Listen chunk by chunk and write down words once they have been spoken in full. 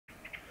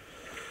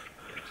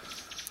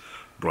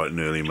bright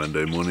and early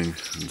Monday morning,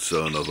 and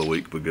so another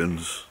week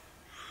begins.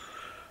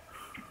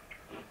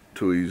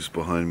 Tui's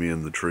behind me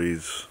in the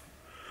trees,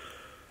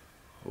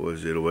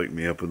 always there to wake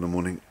me up in the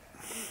morning,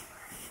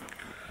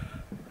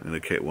 and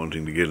a cat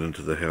wanting to get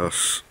into the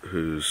house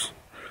who's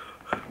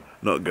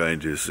not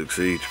going to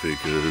succeed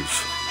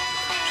because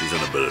she's in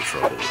a bit of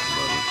trouble at the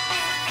moment.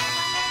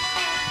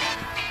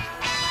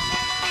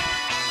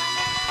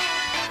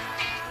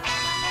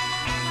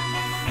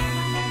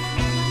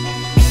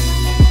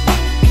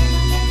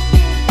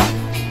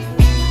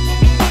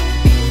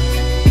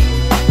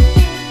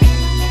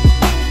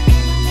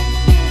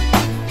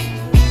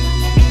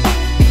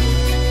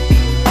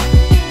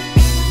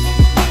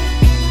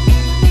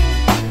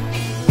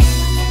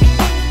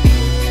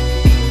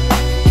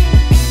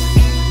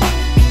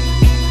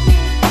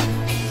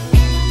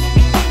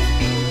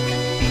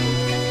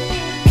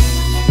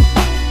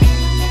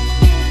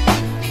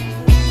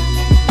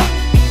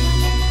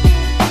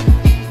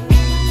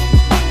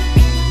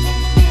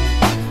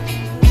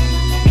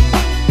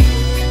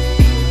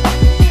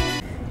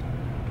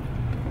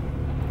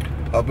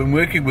 I've been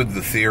working with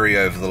the theory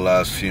over the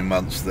last few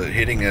months that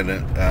heading in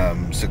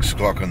at 6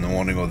 o'clock in the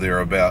morning or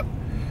thereabout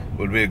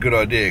would be a good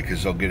idea,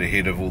 because I'll get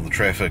ahead of all the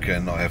traffic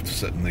and not have to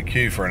sit in the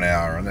queue for an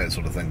hour and that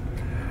sort of thing.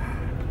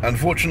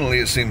 Unfortunately,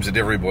 it seems that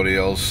everybody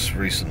else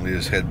recently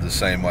has had the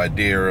same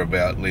idea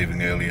about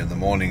leaving early in the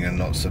morning and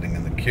not sitting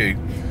in the queue,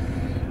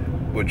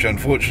 which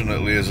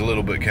unfortunately is a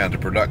little bit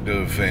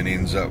counterproductive and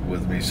ends up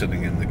with me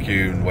sitting in the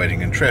queue and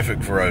waiting in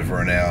traffic for over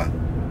an hour,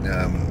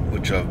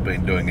 which I've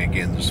been doing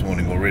again this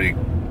morning already.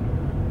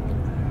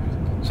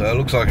 So it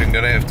looks like I'm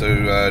going to have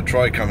to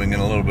try coming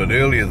in a little bit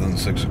earlier than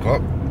 6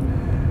 o'clock,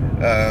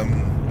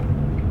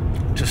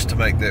 just to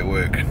make that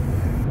work.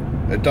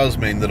 It does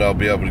mean that I'll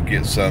be able to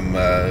get some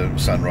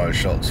sunrise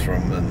shots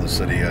from in the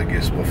city, I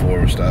guess, before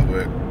I start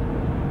work.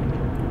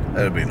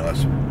 That'd be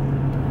nice.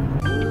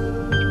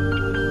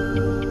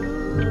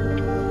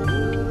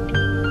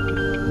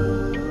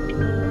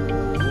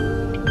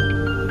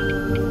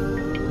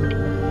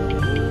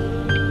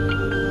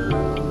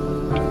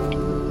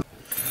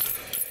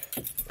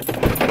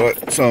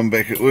 Right, so I'm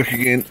back at work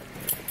again.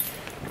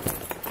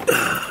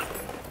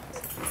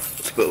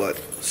 It's a bit like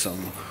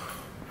some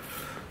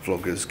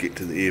vloggers get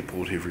to the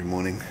airport every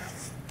morning,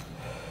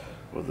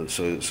 or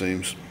so it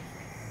seems.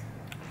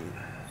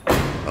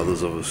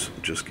 Others of us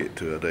just get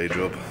to our day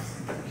job,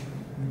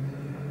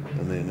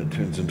 and then it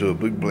turns into a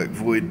big black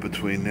void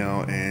between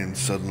now and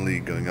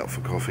suddenly going up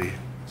for coffee,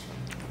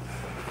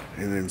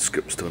 and then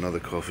skips to another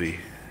coffee.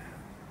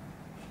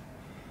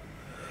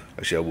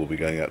 Actually, I will be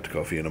going out to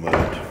coffee in a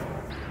moment.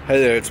 Hey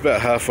there, it's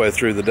about halfway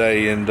through the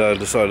day, and I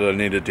decided I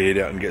needed to head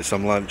out and get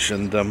some lunch,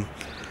 and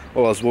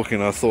while I was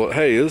walking I thought,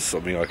 hey, there's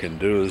something I can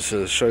do, is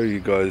show you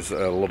guys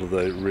a lot of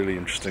the really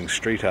interesting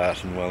street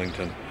art in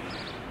Wellington,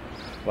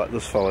 like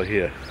this fella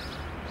here.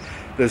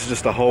 There's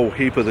just a whole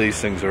heap of these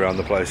things around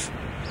the place,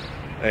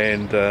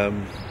 and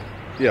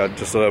yeah,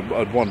 just thought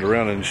I'd wander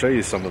around and show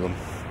you some of them.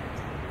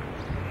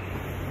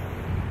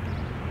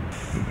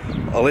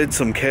 I'll add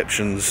some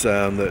captions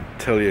that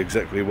tell you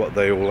exactly what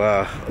they all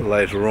are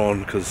later on,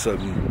 because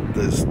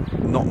there's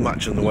not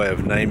much in the way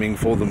of naming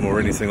for them or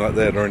anything like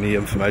that, or any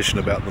information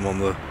about them on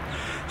the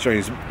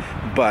screens.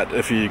 But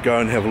if you go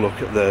and have a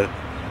look at the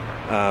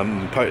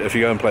if you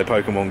go and play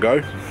Pokemon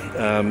Go,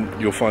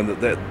 you'll find that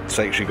that's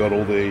actually got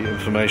all the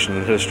information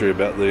and history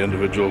about the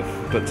individual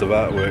bits of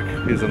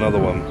artwork. Here's another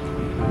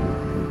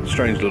one.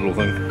 Strange little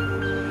thing.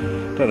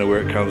 Don't know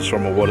where it comes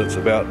from or what it's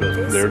about,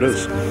 but there it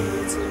is.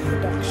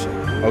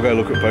 I'll go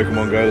look at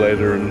Pokemon Go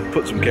later and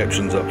put some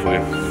captions up for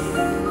you.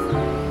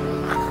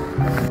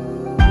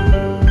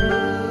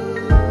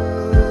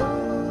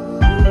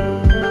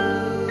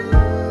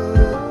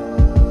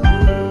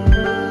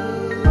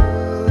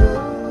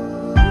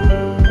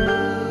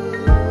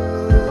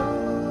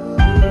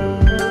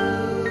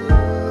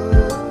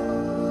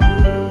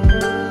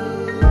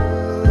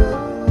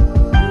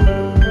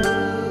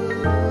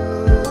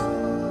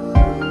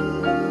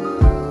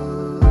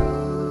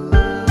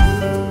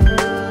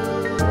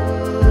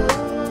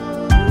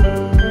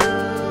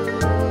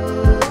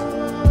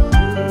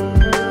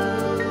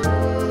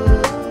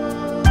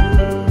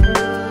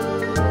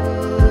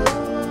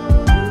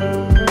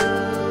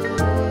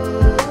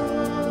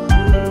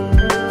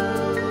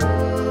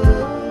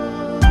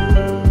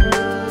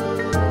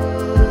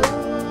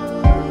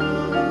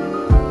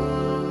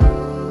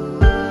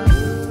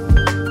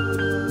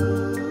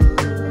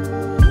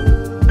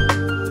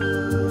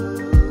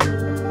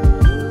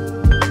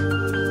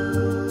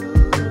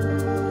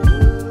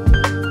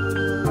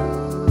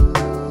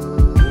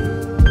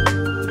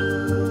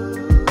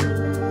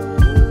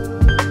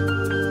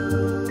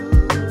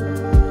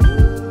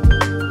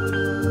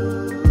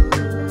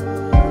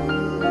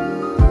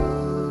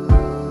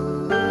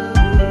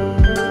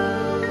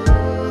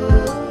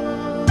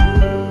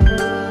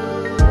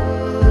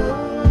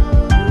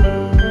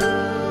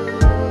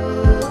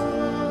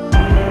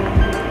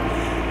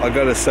 I've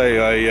got to say,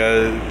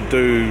 I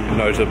do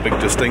note a big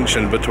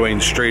distinction between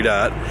street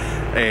art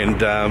and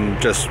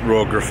just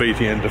raw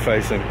graffiti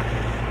interfacing.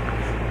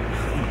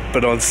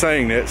 But on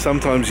saying that,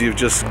 sometimes you've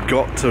just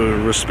got to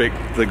respect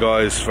the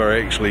guys for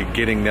actually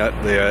getting out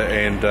there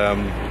and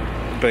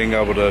being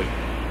able to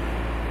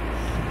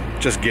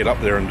just get up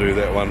there and do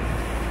that one.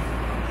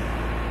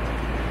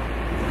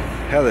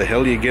 How the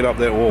hell do you get up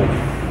that wall?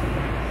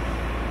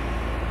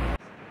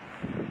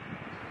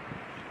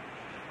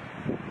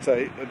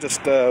 So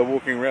just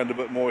walking around a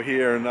bit more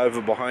here, and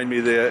over behind me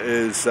there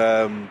is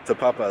Te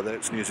Papa,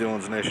 that's New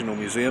Zealand's National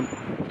Museum.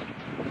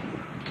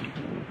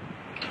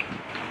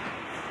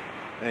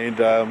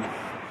 And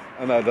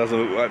I know it doesn't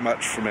look like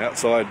much from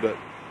outside, but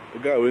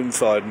we'll go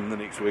inside in the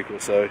next week or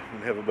so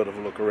and have a bit of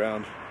a look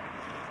around.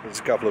 There's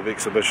a couple of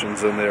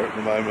exhibitions in there at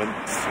the moment.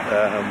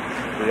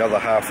 The other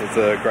half of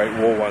the Great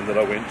War one that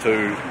I went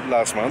to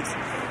last month,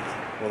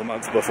 or the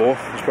month before,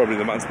 it's probably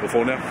the month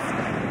before now.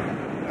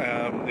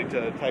 Need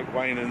to take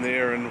Wayne in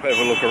there and have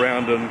a look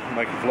around and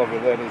make a vlog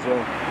of that as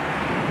well.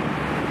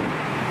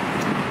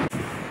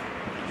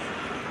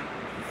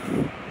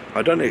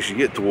 I don't actually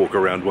get to walk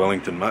around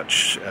Wellington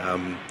much.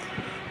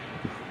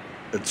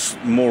 It's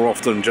more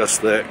often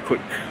just that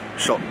quick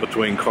shot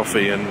between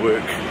coffee and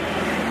work,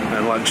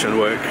 and lunch and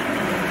work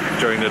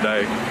during the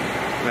day.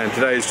 And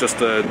today's just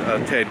a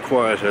tad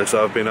quieter,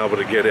 so I've been able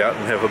to get out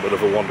and have a bit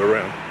of a wander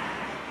around.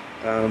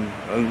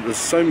 And there's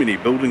so many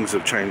buildings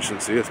have changed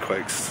since the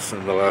earthquakes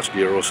in the last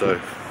year or so.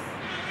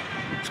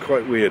 It's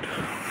quite weird.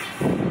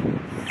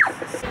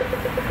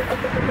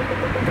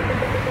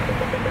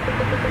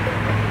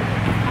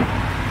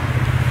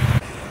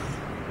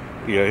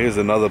 Yeah, here's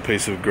another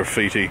piece of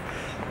graffiti,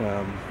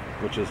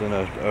 which is in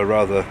a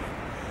rather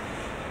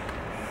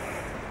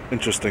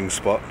interesting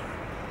spot.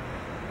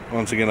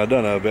 Once again, I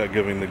don't know about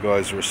giving the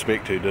guys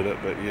respect who did it,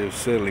 but you've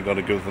certainly got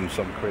to give them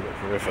some credit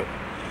for effort.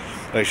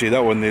 Actually,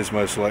 that one there's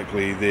most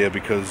likely there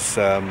because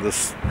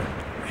this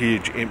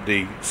huge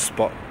empty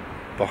spot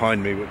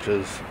behind me, which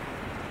is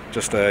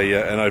just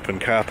an open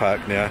car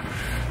park now,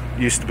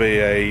 used to be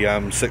a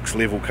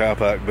 6-level car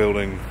park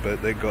building,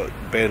 but that got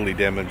badly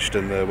damaged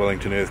in the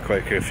Wellington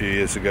earthquake a few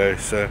years ago,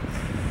 so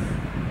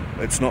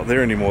it's not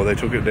there anymore. They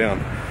took it down,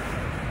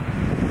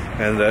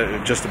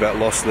 and just about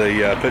lost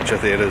the picture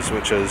theatres,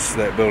 which is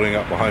that building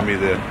up behind me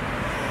there.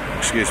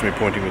 Excuse me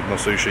pointing with my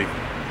sushi.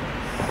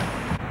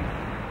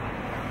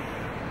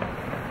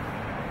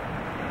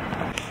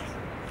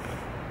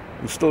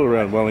 And still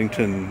around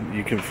Wellington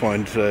you can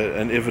find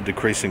an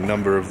ever-decreasing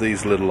number of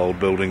these little old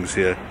buildings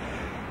here.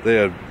 They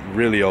are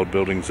really old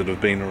buildings that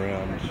have been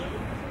around.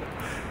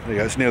 There you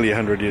go, it's nearly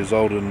 100 years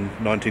old, and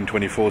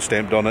 1924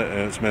 stamped on it, and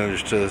it's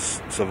managed to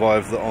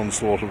survive the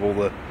onslaught of all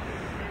the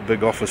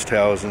big office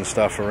towers and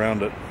stuff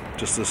around it.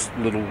 Just this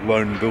little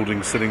lone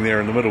building sitting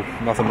there in the middle,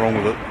 nothing wrong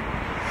with it.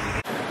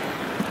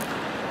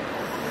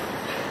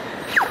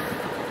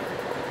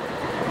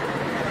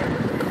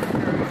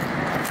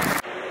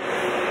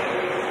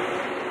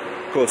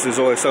 Of course, there's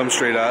always some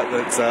street art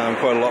that's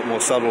quite a lot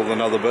more subtle than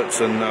other bits,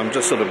 and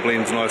just sort of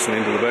blends nicely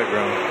into the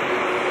background.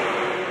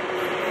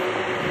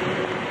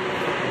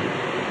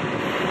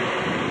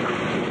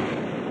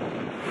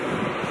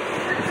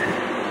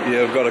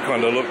 Yeah, I've got to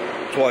kind of look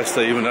twice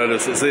to even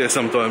notice it's there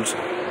sometimes.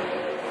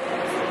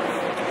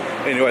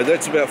 Anyway,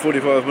 that's about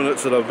 45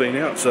 minutes that I've been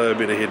out, so I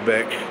better head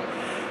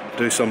back,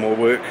 do some more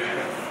work.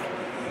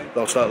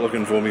 They'll start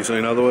looking for me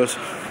soon otherwise.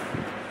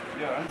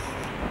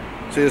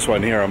 See, this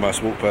one here I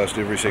must walk past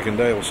every second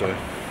day or so.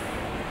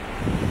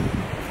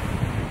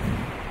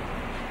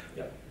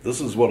 Yep.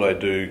 This is what I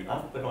do.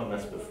 I've been on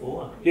this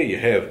before. Yeah, you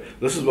have.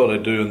 This is what I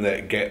do in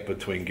that gap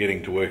between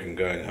getting to work and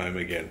going home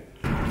again.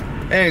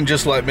 And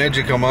just like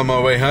magic, I'm on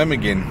my way home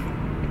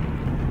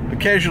again. A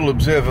casual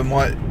observer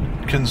might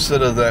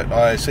consider that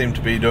I seem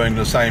to be doing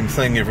the same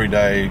thing every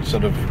day,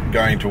 sort of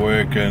going to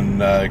work and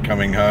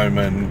coming home,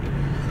 and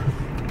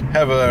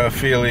have a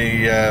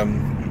fairly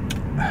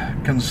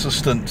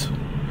consistent,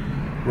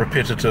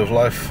 repetitive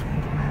life.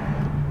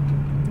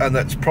 And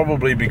that's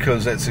probably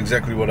because that's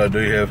exactly what I do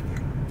have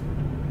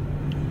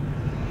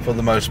for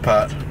the most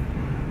part.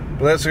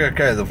 But that's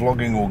okay, the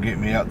vlogging will get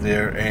me out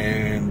there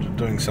and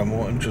doing some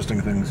more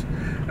interesting things.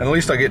 And at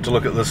least I get to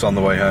look at this on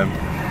the way home.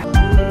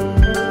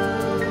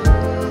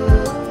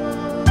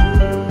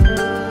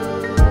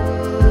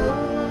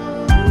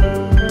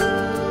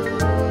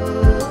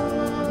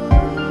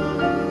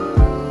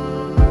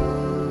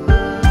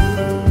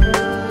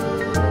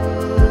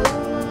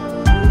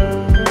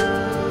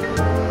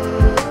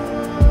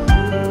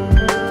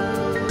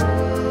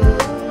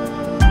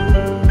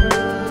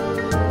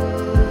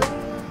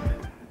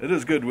 It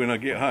is good when I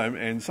get home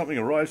and something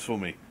arrives for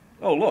me.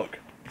 Oh look,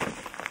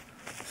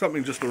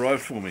 something just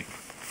arrived for me.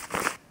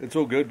 It's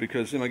all good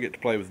because then I get to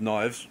play with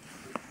knives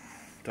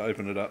to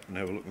open it up and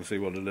have a look and see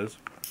what it is.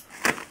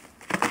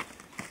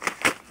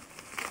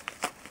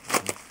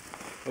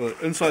 Well,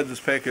 inside this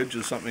package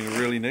is something I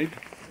really need.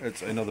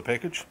 It's another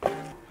package,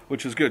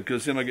 which is good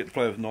because then I get to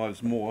play with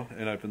knives more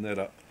and open that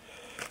up.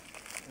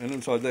 And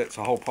inside that's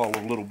a whole pile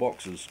of little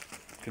boxes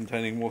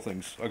containing more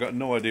things. I got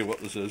no idea what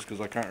this is because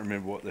I can't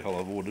remember what the hell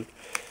I've ordered.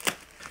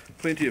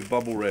 Plenty of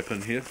bubble wrap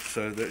in here,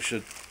 so that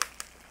should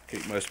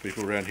keep most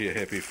people around here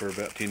happy for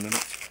about 10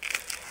 minutes.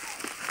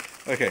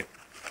 Okay.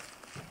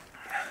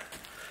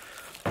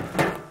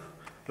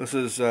 This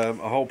is a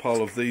whole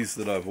pile of these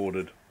that I've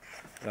ordered,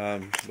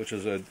 which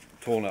is a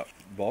torn up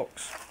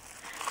box,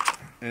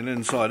 and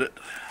inside it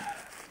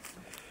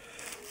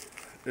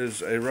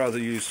is a rather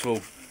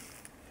useful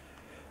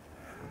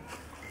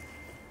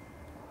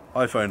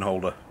iPhone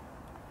holder.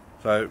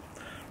 So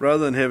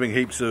rather than having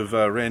heaps of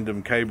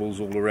random cables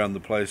all around the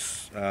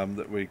place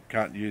that we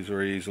can't use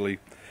very easily,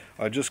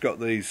 I just got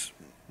these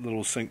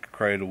little sync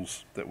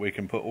cradles that we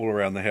can put all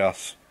around the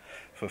house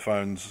for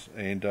phones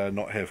and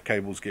not have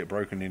cables get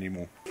broken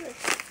anymore. Here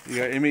you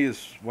go, Emmy,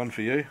 is one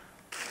for you,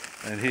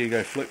 and here you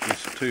go, Flick,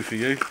 is two for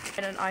you.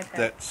 And an iPad.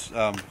 That's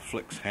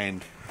Flick's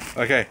hand.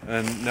 Okay,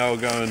 and now I'll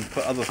go and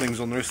put other things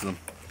on the rest of them.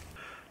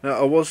 Now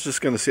I was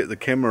just going to set the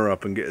camera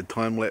up and get a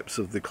time lapse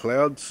of the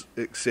clouds,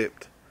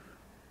 except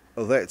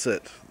that's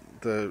it.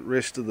 The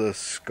rest of the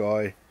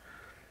sky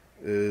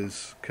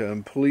is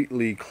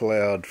completely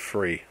cloud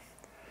free.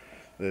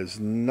 There's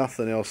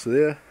nothing else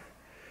there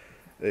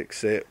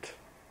except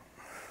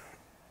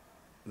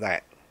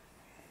that.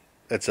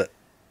 That's it.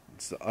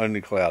 It's the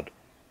only cloud,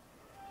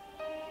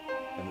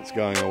 and it's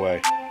going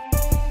away.